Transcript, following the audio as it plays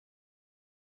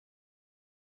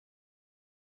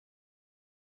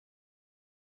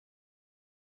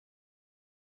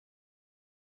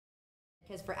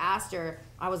Because for Aster,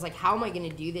 I was like, how am I going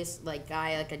to do this like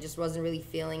guy? Like I just wasn't really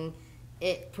feeling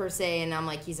it per se, and I'm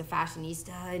like, he's a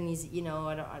fashionista, and he's, you know,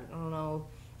 I don't know.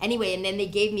 Anyway, and then they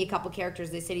gave me a couple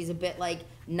characters. They said he's a bit like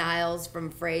Niles from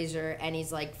Frasier, and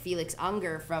he's like Felix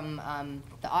Unger from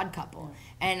The Odd Couple,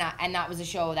 and that was a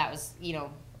show that was, you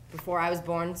know, before I was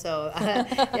born. So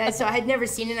yeah, so I had never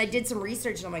seen it. I did some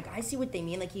research, and I'm like, I see what they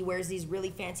mean. Like he wears these really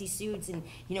fancy suits, and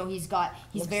you know, he's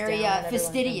very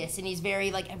fastidious, and he's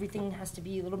very like everything has to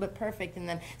be a little bit perfect. And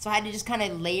then so I had to just kind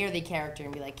of layer the character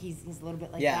and be like, he's a little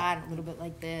bit like that, a little bit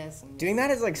like this. And doing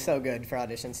that is like so good for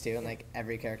auditions too, and like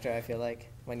every character, I feel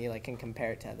like when you like can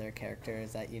compare it to other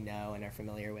characters that you know and are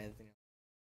familiar with.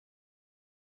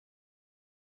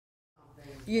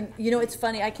 You know, it's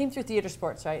funny. I came through theater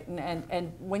sports, right?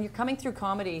 And when you're coming through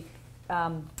comedy,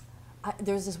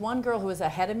 there was this one girl who was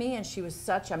ahead of me, and she was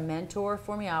such a mentor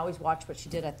for me. I always watched what she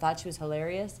did. I thought she was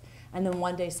hilarious. And then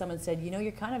one day someone said, you know,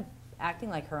 you're kind of acting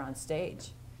like her on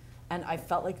stage. And I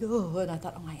felt like, oh, and I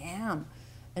thought, oh, I am.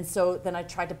 And so then I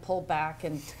tried to pull back,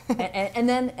 and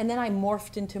then I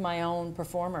morphed into my own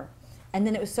performer. And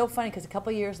then it was so funny because a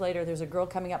couple of years later, there's a girl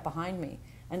coming up behind me,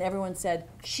 and everyone said,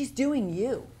 she's doing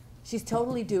you. She's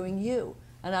totally doing you.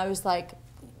 And I was like,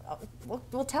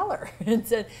 we'll tell her. And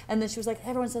then she was like,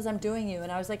 everyone says I'm doing you.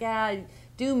 And I was like,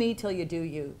 do me till you do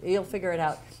you. You'll figure it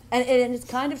out. And it's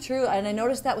kind of true. And I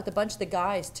noticed that with a bunch of the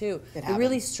guys, too. The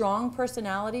really strong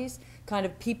personalities, kind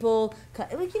of people,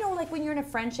 like, you know, like when you're in a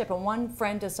friendship and one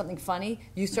friend does something funny,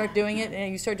 you start doing it,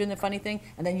 and you start doing the funny thing,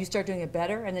 and then you start doing it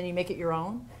better, and then you make it your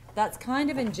own. That's kind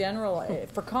of in general,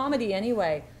 for comedy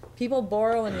anyway. People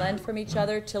borrow and lend from each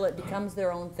other till it becomes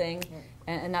their own thing,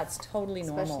 and that's totally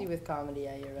normal. Especially with comedy,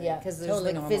 yeah, you're right. Yeah, because there's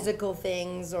totally like physical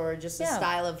things or just a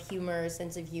style of humor,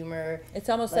 sense of humor. It's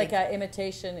almost like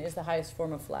imitation is the highest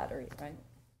form of flattery, right?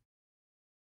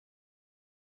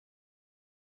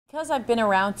 Because I've been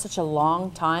around such a long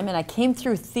time, and I came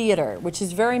through theater, which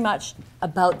is very much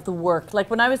about the work. Like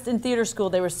when I was in theater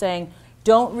school, they were saying,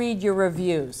 don't read your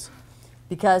reviews.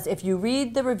 Because if you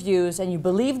read the reviews and you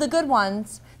believe the good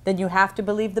ones, then you have to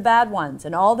believe the bad ones.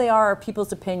 And all they are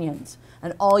people's opinions.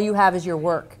 And all you have is your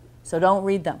work. So don't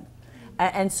read them.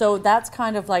 And so that's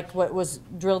kind of like what was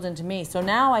drilled into me. So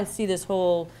now I see this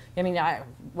whole, I mean,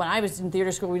 when I was in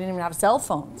theater school, we didn't even have cell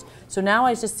phones. So now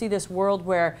I just see this world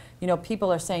where, you know,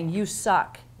 people are saying, you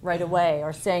suck right away,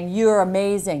 or saying, you're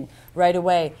amazing right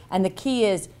away. And the key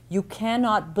is, you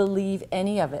cannot believe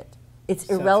any of it. It's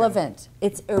irrelevant.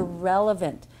 It's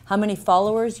irrelevant. How many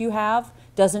followers you have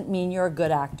doesn't mean you're a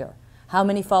good actor. How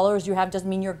many followers you have doesn't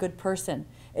mean you're a good person.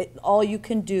 All you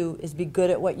can do is be good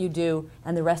at what you do,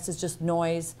 and the rest is just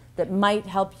noise that might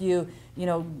help you, you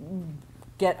know,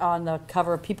 get on the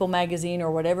cover of People magazine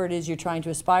or whatever it is you're trying to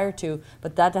aspire to,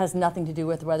 but that has nothing to do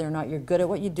with whether or not you're good at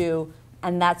what you do,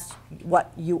 and that's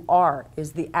what you are,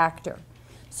 is the actor.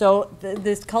 So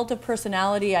this cult of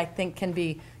personality, I think, can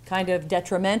be kind of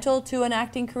detrimental to an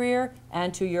acting career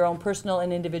and to your own personal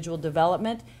and individual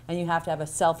development, and you have to have a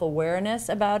self-awareness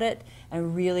about it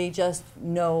and really just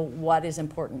know what is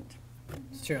important.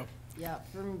 It's true. Yeah.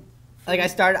 Like I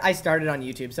started on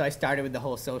YouTube, so I started with the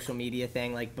whole social media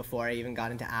thing like before I even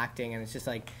got into acting, and it's just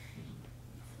like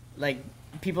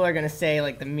people are gonna say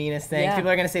like the meanest things,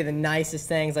 people are gonna say the nicest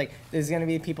things, like there's gonna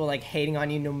be people like hating on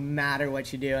you no matter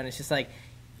what you do, and it's just like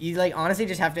you like honestly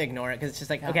just have to ignore it, because it's just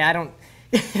like, okay, I don't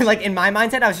like in my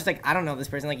mindset I was just like, I don't know this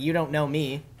person, like you don't know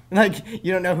me, like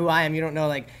you don't know who I am, you don't know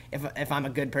like if I'm a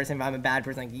good person, if I'm a bad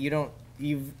person, like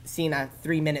you've seen a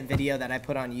 3-minute video that I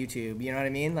put on YouTube, you know what I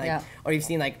mean, like or you've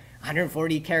seen like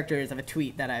 140 characters of a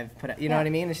tweet that I've put up, you know what I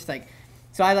mean. It's just like,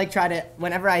 so I like try to,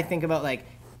 whenever I think about like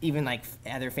even like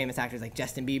other famous actors like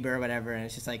Justin Bieber or whatever, and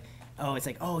it's just like, oh, it's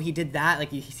like, oh, he did that,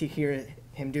 like you hear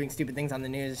him doing stupid things on the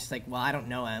news, it's just like, well, I don't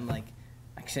know him, like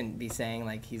I shouldn't be saying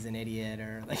like he's an idiot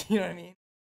or like, you know what I mean.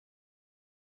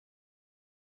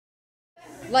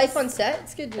 Life on set,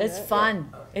 it's good to do It's that.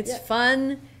 fun. It's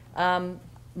fun.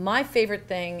 My favorite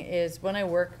thing is when I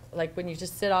work, like when you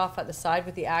just sit off at the side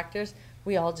with the actors,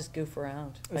 we all just goof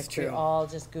around. That's like true. We all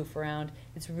just goof around.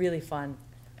 It's really fun.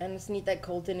 And it's neat that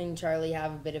Colton and Charlie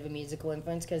have a bit of a musical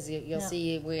influence, because you'll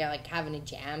see we are like having a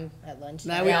jam at lunch.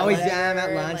 No, we always jam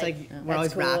at lunch, like we're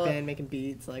always cool. rapping, making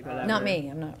beats, like whatever. Not me.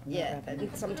 I'm not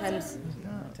rapping. Sometimes. I'm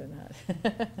not doing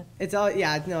that. It's all,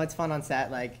 no, it's fun on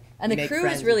set, like. And the crew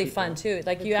is really fun too.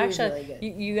 Like you actually,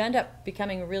 really you end up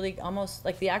becoming really almost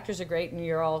like the actors are great, and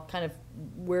you're all kind of,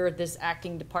 we're this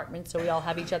acting department, so we all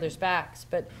have each other's backs.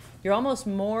 But you're almost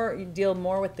you deal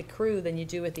more with the crew than you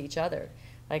do with each other.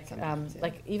 Like,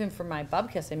 like even for my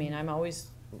Bubkiss, I mean, I'm always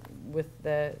with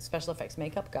the special effects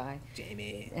makeup guy,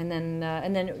 Jamie, and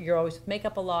then you're always with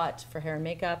makeup a lot for hair and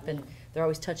makeup, and they're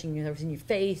always touching you, they're always in your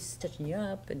face, touching you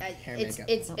up. And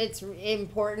It's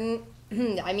important.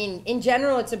 I mean, in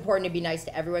general, it's important to be nice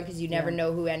to everyone because you never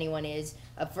know who anyone is.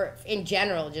 In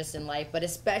general, just in life, but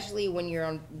especially when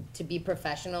you're to be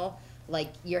professional.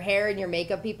 Like your hair and your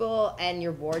makeup people and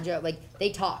your wardrobe, like they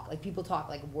talk, like people talk,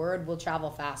 like word will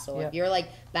travel fast. So if you're like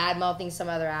bad mouthing some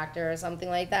other actor or something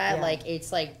like that, like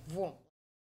it's like, boom.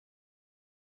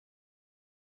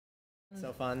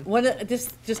 So fun.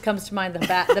 This just comes to mind, the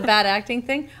bad acting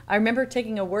thing. I remember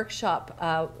taking a workshop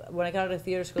when I got out of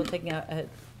theater school, taking a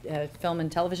film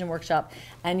and television workshop,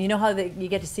 and you know how you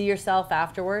get to see yourself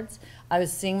afterwards? I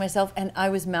was seeing myself, and I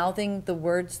was mouthing the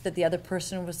words that the other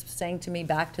person was saying to me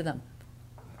back to them.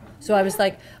 So I was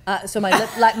like,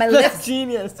 my lips,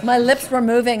 genius. My lips were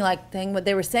moving like what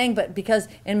they were saying, but because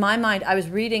in my mind I was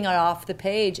reading it off the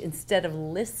page instead of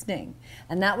listening,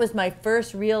 and that was my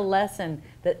first real lesson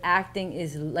that acting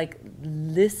is like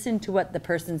listen to what the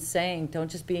person's saying.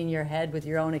 Don't just be in your head with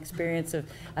your own experience of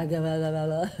blah, blah, blah,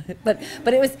 blah.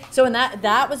 But it was so, and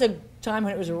that was a time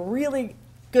when it was really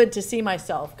good to see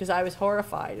myself because I was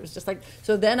horrified. It was just like,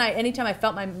 so then anytime I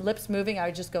felt my lips moving, I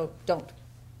would just go, don't.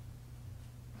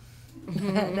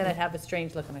 And then I'd have a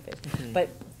strange look on my face. But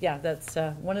yeah, that's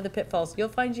one of the pitfalls. You'll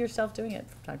find yourself doing it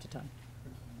from time to time.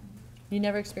 You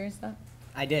never experienced that?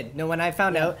 I did. No, when I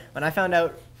found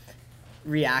out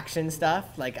reaction stuff,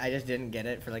 like I just didn't get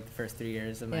it for like the first 3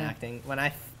 years of my acting. When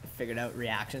I figured out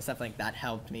reaction stuff, like that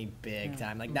helped me big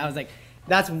time. Like that was like,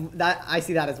 that I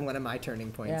see that as one of my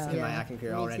turning points in my acting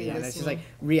career already. And it's just like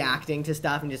reacting to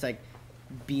stuff and just like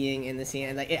being in the scene,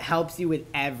 and like it helps you with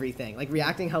everything. Like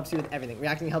reacting helps you with everything.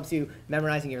 Reacting helps you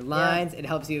memorizing your lines. It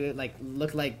helps you like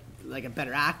look like a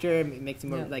better actor. It makes you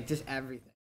more like just everything.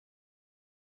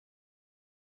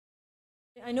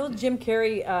 I know Jim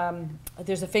Carrey,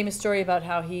 there's a famous story about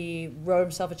how he wrote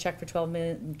himself a check for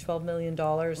 $12 million.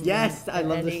 Yes, I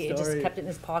love the story. He just kept it in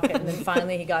his pocket, and then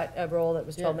finally he got a role that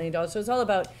was $12 million. So it's all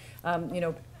about,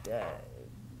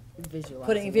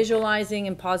 visualizing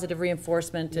and positive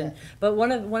reinforcement. But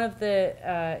one of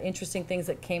the interesting things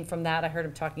that came from that, I heard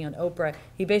him talking on Oprah.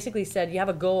 He basically said you have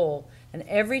a goal, and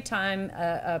every time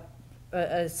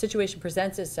a situation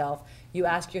presents itself, you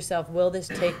ask yourself, will this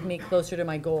take me closer to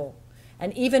my goal?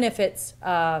 And even if it's,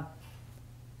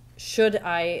 should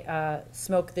I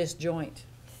smoke this joint?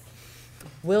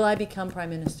 Will I become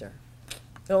prime minister?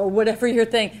 Or whatever your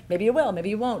thing. Maybe you will, maybe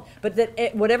you won't. But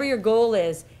whatever your goal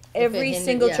is, every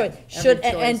single choice should,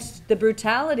 and the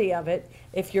brutality of it,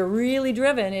 if you're really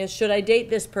driven, is should I date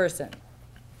this person?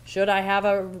 Should I have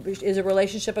is a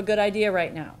relationship a good idea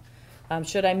right now?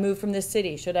 Should I move from this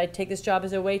city? Should I take this job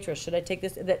as a waitress? Should I take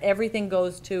this? That everything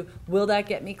goes to, will that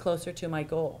get me closer to my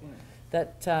goal?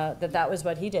 That was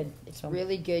what he did. It's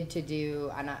really good to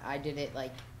do, and I did it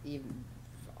like,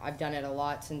 I've done it a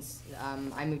lot since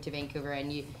I moved to Vancouver,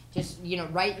 and you just,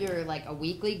 write your like a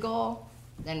weekly goal,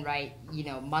 then write,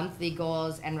 monthly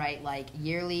goals, and write like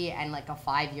yearly and like a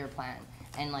 5-year plan.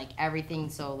 And like everything,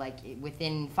 so like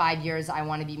within 5 years, I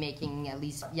want to be making at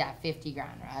least 50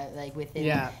 grand, right? Like within,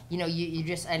 you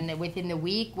just, and within the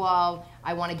week, well,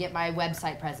 I want to get my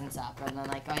website presence up, and then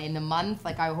like in the month,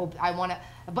 like I hope I want to,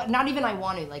 but not even I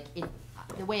want to, like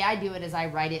the way I do it is I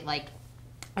write it like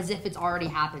as if it's already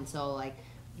happened. So like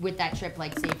with that trip,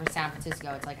 like say for San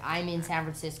Francisco, it's like I'm in San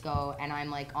Francisco and I'm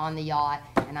like on the yacht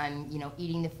and I'm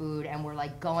eating the food and we're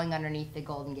like going underneath the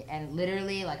Golden Gate, and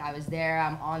literally like I was there,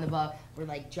 I'm on the boat, we're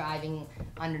like driving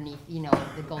underneath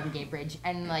the Golden Gate Bridge,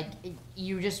 and like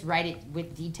you just write it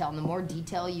with detail, and the more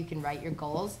detail you can write your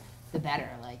goals, the better.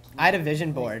 Like I had a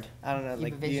vision board. I don't know,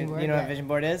 like you know what a vision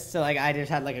board is? So like I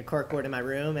just had like a cork board in my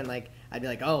room, and like I'd be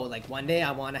like, oh, like one day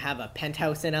I want to have a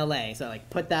penthouse in LA, so like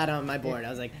put that on my board. I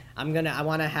was like, I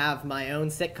want to have my own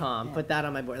sitcom, put that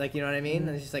on my board. Like, you know what I mean?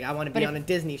 And it's just like I want to be on a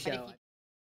Disney show.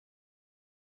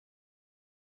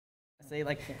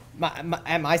 Like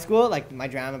at my school, like my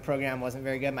drama program wasn't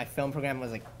very good. My film program was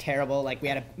like terrible. Like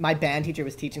my band teacher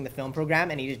was teaching the film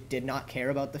program, and he just did not care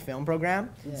about the film program.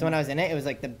 So when I was in it, it was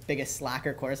like the biggest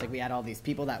slacker course. Like we had all these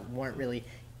people that weren't really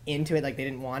into it, like they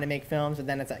didn't want to make films. But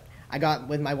then it's like I got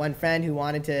with my one friend who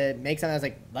wanted to make something. I was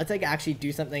like, let's like actually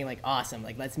do something like awesome.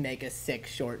 Like let's make a sick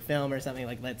short film or something.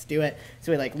 Like let's do it.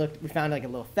 So we found like a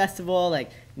little festival,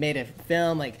 like made a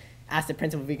film, like asked the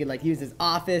principal if we could like use his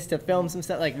office to film some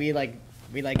stuff. Like we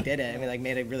did it, and we like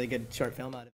made a really good short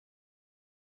film out of it.